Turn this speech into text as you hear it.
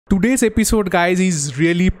Today's episode, guys, is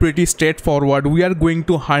really pretty straightforward. We are going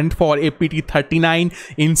to hunt for APT39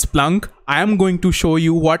 in Splunk. I am going to show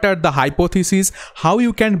you what are the hypotheses, how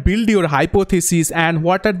you can build your hypothesis, and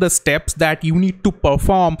what are the steps that you need to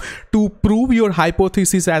perform to prove your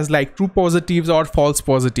hypothesis as like true positives or false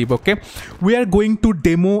positive. Okay, we are going to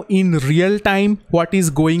demo in real time what is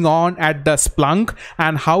going on at the Splunk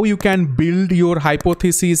and how you can build your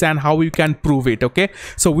hypothesis and how you can prove it. Okay,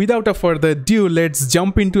 so without a further ado, let's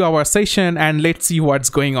jump into our session and let's see what's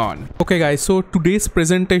going on. Okay guys, so today's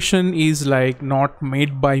presentation is like not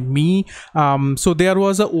made by me. So there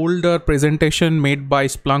was an older presentation made by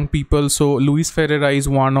Splunk people. So Luis Ferreira is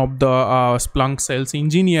one of the Splunk sales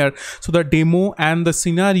engineer. So the demo and the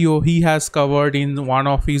scenario he has covered in one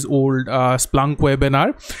of his old Splunk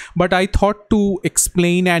webinar. But I thought to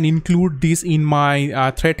explain and include this in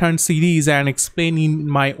my threat hunt series and explain in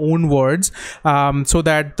my own words, so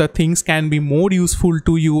that the things can be more useful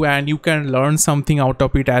to you and you can learn something out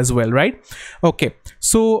of it as well, right? Okay,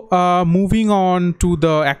 so moving on to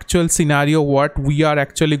the actual scenario, what we are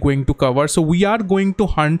actually going to cover. So we are going to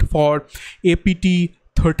hunt for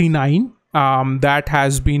APT39 that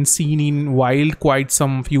has been seen in wild quite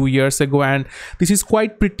some few years ago, and this is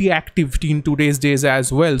quite pretty active in today's days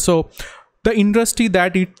as well. So the industry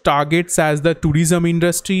that it targets as the tourism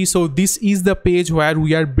industry. So this is the page where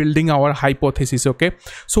we are building our hypothesis. Okay,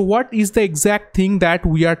 so what is the exact thing that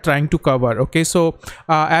we are trying to cover? Okay, so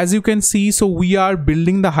as you can see, so we are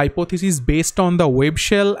building the hypothesis based on the web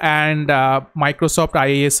shell and Microsoft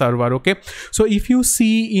IIS server. Okay, so if you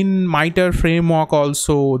see in MITRE framework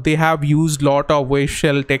also, they have used lot of web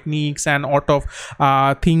shell techniques and lot of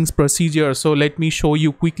things, procedures. So let me show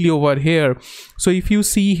you quickly over here. So if you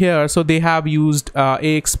see here, so they have used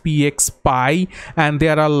APT39 Spy, and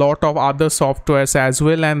there are a lot of other softwares as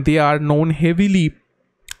well, and they are known heavily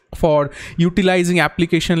for utilizing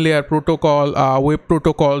application layer protocol, web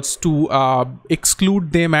protocols to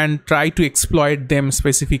exclude them and try to exploit them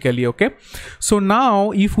specifically. Okay, so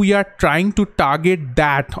now if we are trying to target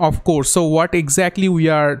that, of course, so what exactly we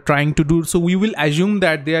are trying to do? So we will assume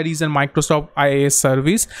that there is a Microsoft IIS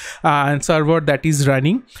service and server that is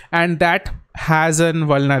running, and that has a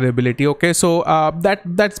vulnerability. Okay, so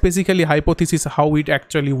that's basically hypothesis how it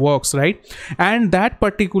actually works, right? And that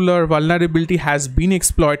particular vulnerability has been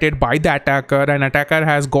exploited by the attacker, and attacker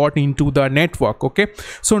has got into the network. Okay,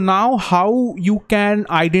 so now how you can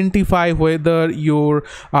identify whether your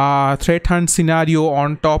threat hunt scenario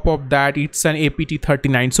on top of that it's an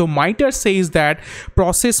APT39. So MITRE says that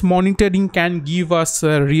process monitoring can give us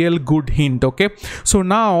a real good hint. Okay, so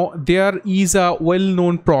now there is a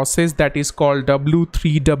well-known process that is called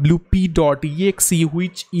w3wp.exe,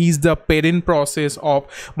 which is the parent process of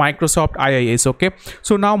Microsoft IIS. Okay,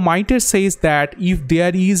 so now MITRE says that if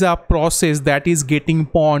there is a process that is getting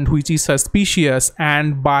pawned which is suspicious,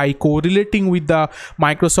 and by correlating with the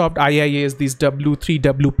Microsoft IIS, this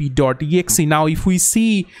w3wp.exe, now if we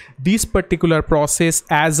see this particular process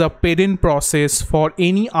as a parent process for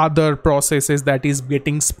any other processes that is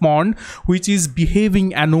getting spawned which is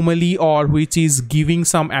behaving anomaly or which is giving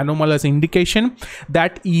some anomalous indication,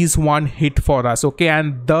 that is one hit for us. Okay,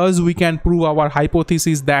 and thus we can prove our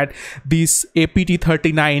hypothesis that this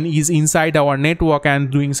APT39 is inside our network and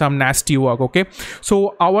doing some nasty work. Okay,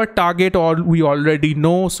 so our target we already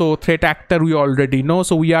know, so threat actor we already know,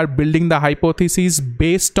 so we are building the hypothesis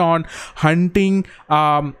based on hunting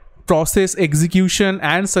process execution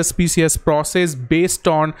and suspicious process based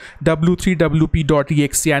on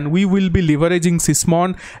w3wp.exe, and we will be leveraging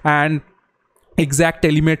Sysmon and exact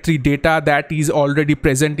telemetry data that is already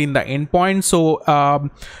present in the endpoint. So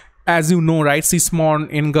as you know, right, Sysmon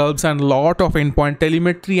engulfs a lot of endpoint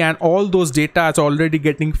telemetry, and all those data is already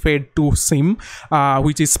getting fed to SIM,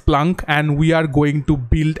 which is Splunk, and we are going to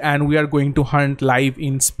build and we are going to hunt live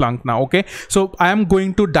in Splunk now. Okay, so I am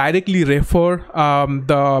going to directly refer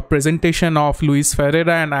the presentation of Luis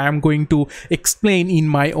Ferreira, and I am going to explain in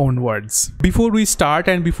my own words. Before we start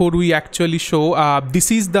and before we actually show,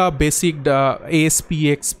 this is the basic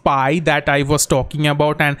APT39 Spy that I was talking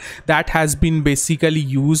about, and that has been basically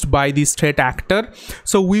used by this threat actor.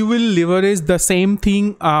 So we will leverage the same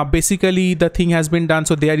thing. Basically the thing has been done,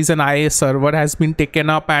 so there is an IIS server has been taken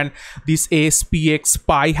up, and this APT39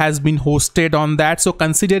 Spy has been hosted on that. So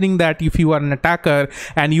considering that if you are an attacker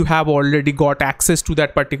and you have already got access to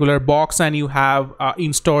that particular box and you have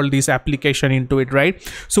installed this application into it, right?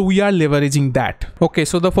 So we are leveraging that. Okay,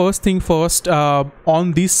 so the first thing first,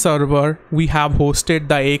 on this server we have hosted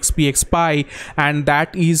the APT39 Spy, and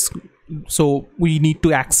that is, so we need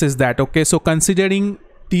to access that. Okay, so considering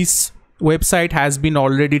this website has been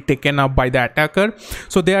already taken up by the attacker.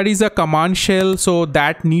 So there is a command shell, so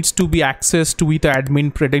that needs to be accessed with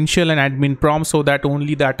admin credential and admin prompt, so that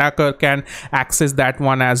only the attacker can access that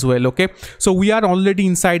one as well. Okay, so we are already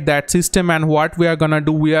inside that system, and what we are gonna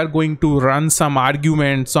do, we are going to run some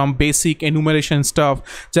arguments, some basic enumeration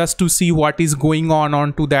stuff, just to see what is going on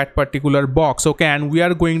onto that particular box. Okay, and we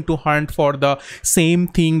are going to hunt for the same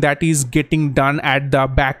thing that is getting done at the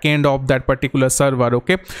back end of that particular server.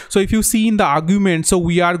 Okay, so if you see in the argument, so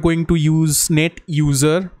we are going to use net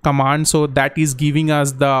user command, so that is giving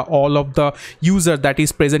us the all of the user that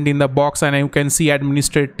is present in the box, and you can see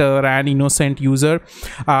administrator and innocent user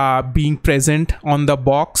being present on the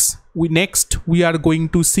box. Next we are going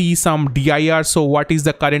to see some dir, so what is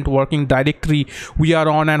the current working directory we are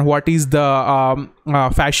on and what is the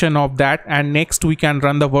fashion of that, and next we can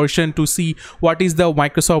run the version to see what is the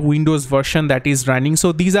Microsoft Windows version that is running.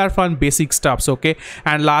 So these are fun basic stuffs. Okay,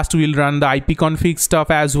 and last we'll run the ipconfig stuff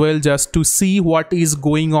as well, just to see what is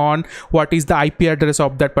going on, what is the IP address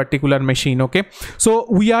of that particular machine. Okay, so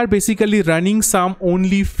we are basically running some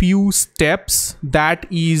only few steps that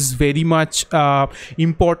is very much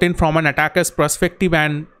important from an attacker's perspective,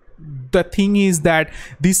 and the thing is that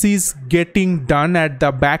this is getting done at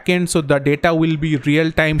the back end, so the data will be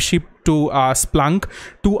real-time shipped to Splunk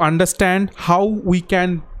to understand how we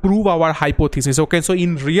can prove our hypothesis. Okay, so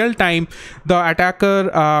in real time the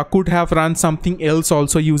attacker could have run something else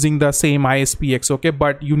also using the same ISPX. Okay,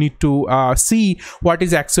 but you need to see what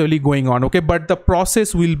is actually going on. Okay, but the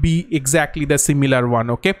process will be exactly the similar one.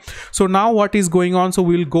 Okay, so now what is going on, so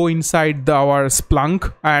we'll go inside our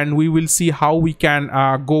Splunk and we will see how we can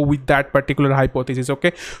go with that particular hypothesis.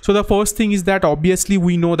 Okay, so the first thing is that obviously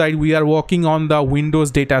we know that we are working on the Windows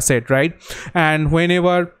data set, right? And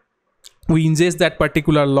whenever we ingest that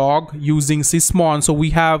particular log using sysmon, so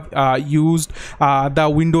we have used the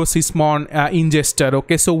Windows sysmon ingester.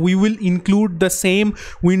 Okay, so we will include the same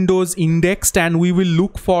Windows indexed and we will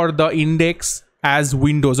look for the index as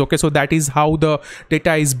Windows. Okay, so that is how the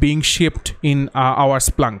data is being shipped in our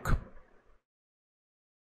Splunk.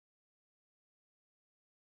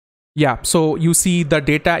 Yeah, so you see the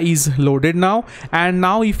data is loaded now, and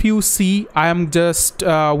now if you see, I am just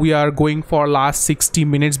we are going for last 60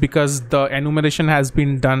 minutes because the enumeration has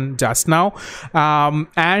been done just now.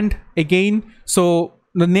 And again, so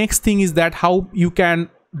the next thing is that how you can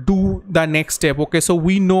do the next step. Okay, so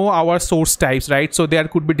we know our source types, right? So there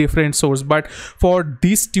could be different source, but for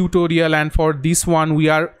this tutorial and for this one we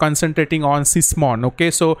are concentrating on sysmon.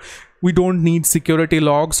 Okay, so we don't need security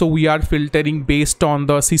log, so we are filtering based on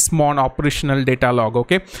the sysmon operational data log.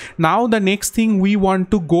 Okay, now the next thing we want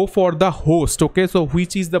to go for the host. Okay, so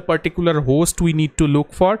which is the particular host we need to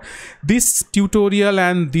look for. This tutorial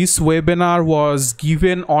and this webinar was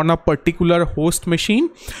given on a particular host machine,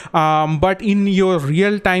 but in your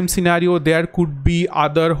real-time scenario there could be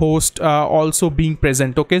other host also being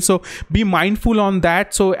present. Okay, so be mindful on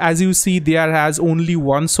that. So as you see, there has only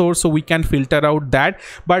one source, so we can filter out that,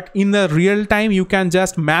 but in the real time you can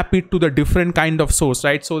just map it to the different kind of source,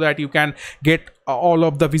 right? So that you can get all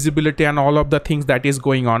of the visibility and all of the things that is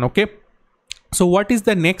going on. Okay, so what is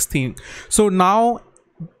the next thing? So now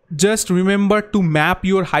just remember to map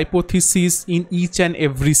your hypothesis in each and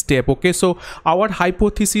every step. Okay, so our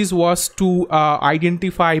hypothesis was to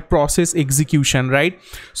identify process execution, right?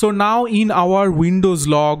 So now in our Windows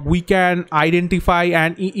log we can identify,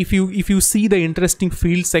 and if you see the interesting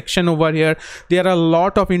field section over here, there are a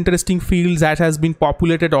lot of interesting fields that has been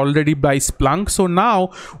populated already by Splunk. So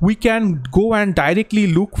now we can go and directly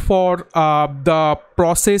look for the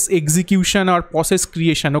process execution or process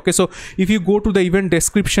creation. Okay, so if you go to the event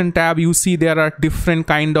description tab, you see there are different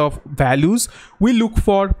kind of values. We look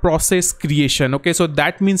for process creation. Okay, so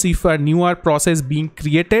that means if a newer process being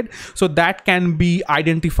created, so that can be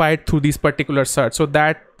identified through this particular search. So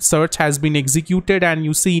that search has been executed and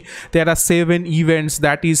you see there are 7 events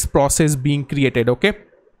that is process being created. Okay,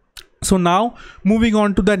 so now moving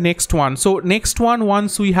on to the next one. So next one,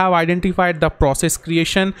 once we have identified the process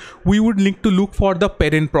creation, we would need to look for the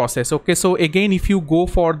parent process. Okay, so again, if you go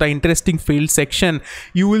for the interesting field section,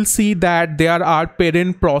 you will see that there are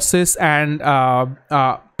parent process and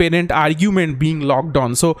parent argument being logged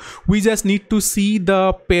on. So we just need to see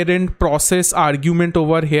the parent process argument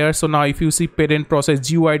over here. So now if you see parent process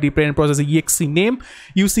GUID, parent process exe name,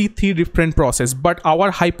 you see 3 different process, but our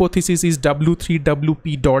hypothesis is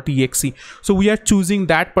w3wp.exe. so we are choosing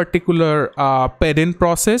that particular parent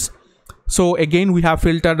process. So again, we have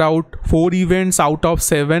filtered out 4 events out of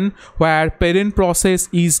 7 where parent process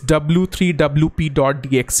is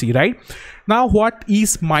w3wp.exe, right? Now what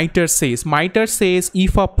is MITRE says? MITRE says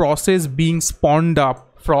if a process being spawned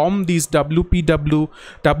up from this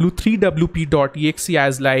w3wp.exe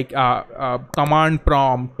as like command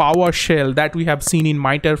prompt, PowerShell that we have seen in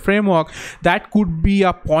MITRE framework, that could be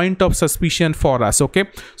a point of suspicion for us. Okay,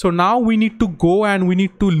 so now we need to go and we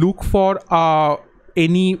need to look for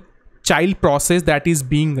any child process that is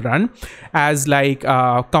being run as like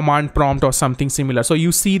command prompt or something similar. So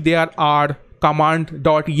you see there are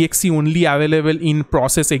command.exe only available in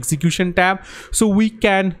process execution tab, so we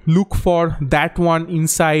can look for that one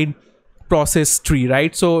inside process tree,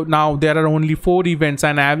 right? So now there are only 4 events,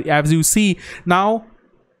 and as you see now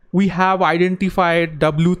we have identified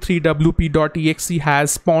w3wp.exe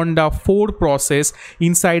has spawned a 4 process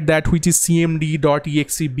inside that, which is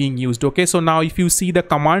cmd.exe being used. Okay, so now if you see the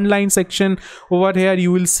command line section over here,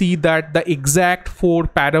 you will see that the exact 4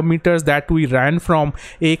 parameters that we ran from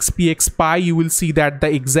axpxpy, you will see that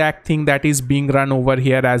the exact thing that is being run over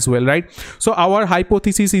here as well, right? So our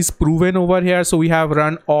hypothesis is proven over here. So we have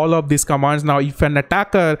run all of these commands. Now if an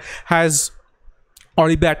attacker has, or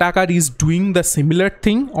if the attacker is doing the similar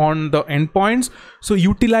thing on the endpoints, so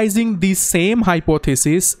utilizing the same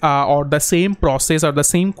hypothesis or the same process or the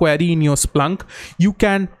same query in your Splunk, you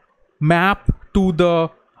can map to the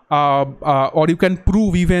or you can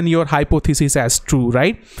prove even your hypothesis as true,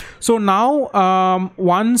 right? So now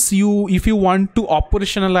if you want to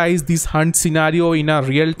operationalize this hunt scenario in a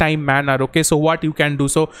real-time manner, okay, so what you can do,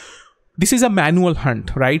 so this is a manual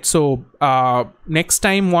hunt, right? So next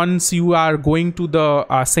time once you are going to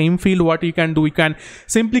the same field, what you can do, you can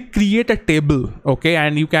simply create a table, okay,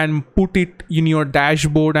 and you can put it in your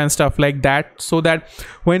dashboard and stuff like that, so that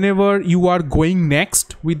whenever you are going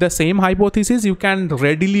next with the same hypothesis, you can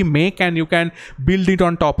readily make and you can build it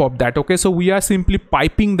on top of that. Okay, so we are simply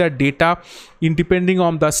piping the data in depending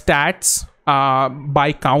on the stats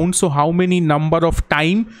by count, so how many number of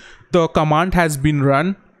time the command has been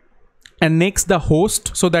run, and next the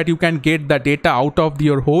host, so that you can get the data out of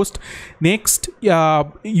your host. Next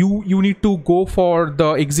you need to go for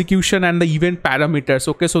the execution and the event parameters.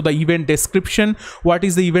 Okay, so the event description, what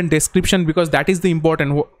is the event description, because that is the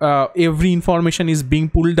important, every information is being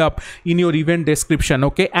pulled up in your event description.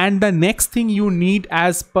 Okay, and the next thing you need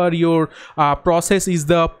as per your process is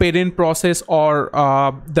the parent process or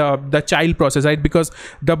the child process, right? Because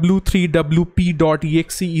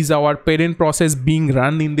w3wp.exe is our parent process being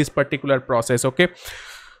run in this particular process. Okay,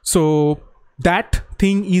 so that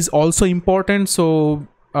thing is also important. So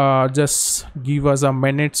just give us a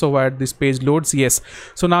minute so that this page loads. Yes,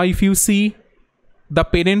 so now if you see the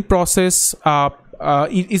parent process,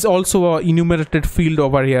 it is also a enumerated field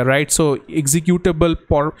over here, right? So executable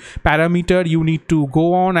parameter you need to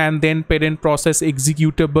go on, and then parent process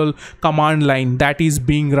executable command line that is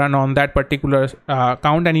being run on that particular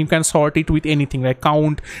count, and you can sort it with anything like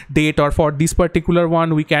count, date, or for this particular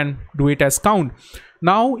one we can do it as count.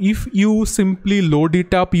 Now if you simply load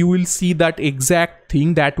it up, you will see that exact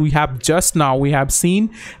thing that we have just now we have seen,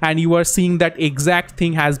 and you are seeing that exact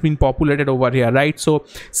thing has been populated over here, right? So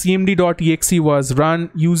cmd.exe was run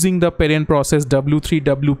using the parent process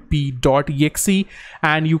w3wp.exe,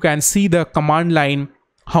 and you can see the command line,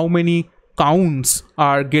 how many counts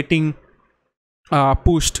are getting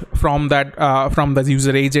pushed from that from the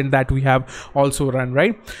user agent that we have also run,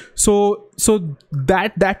 right? So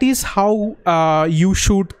that is how you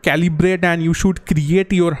should calibrate and you should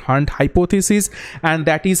create your hunt hypothesis, and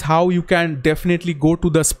that is how you can definitely go to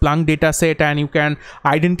the Splunk dataset and you can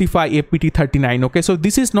identify APT39. Okay, so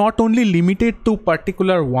this is not only limited to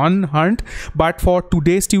particular one hunt, but for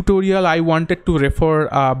today's tutorial I wanted to refer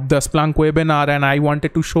the Splunk webinar, and I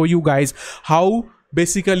wanted to show you guys how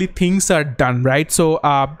basically things are done, right? So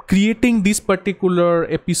creating this particular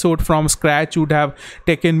episode from scratch would have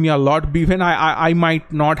taken me a lot. Even I might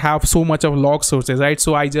not have so much of log sources, right?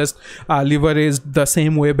 So I just leveraged the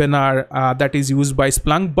same webinar that is used by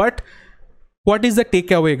Splunk. But what is the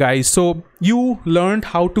takeaway, guys? So you learned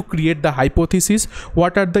how to create the hypothesis,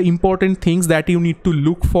 what are the important things that you need to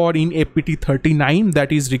look for in APT39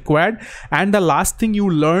 that is required, and the last thing you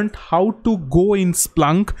learned how to go in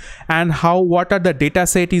Splunk and what are the data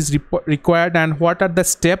set is required, and what are the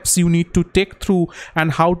steps you need to take through,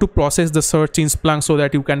 and how to process the search in Splunk so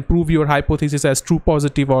that you can prove your hypothesis as true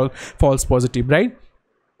positive or false positive, right?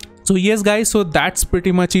 So yes guys, so that's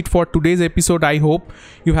pretty much it for today's episode. I hope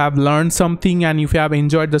you have learned something, and if you have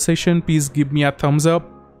enjoyed the session, please give me a thumbs up,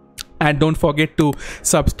 and don't forget to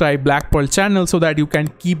subscribe Black Pearl channel so that you can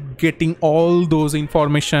keep getting all those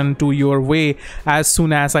information to your way as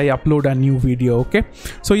soon as I upload a new video. Okay,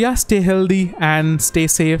 so yeah, stay healthy and stay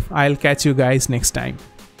safe. I'll catch you guys next time.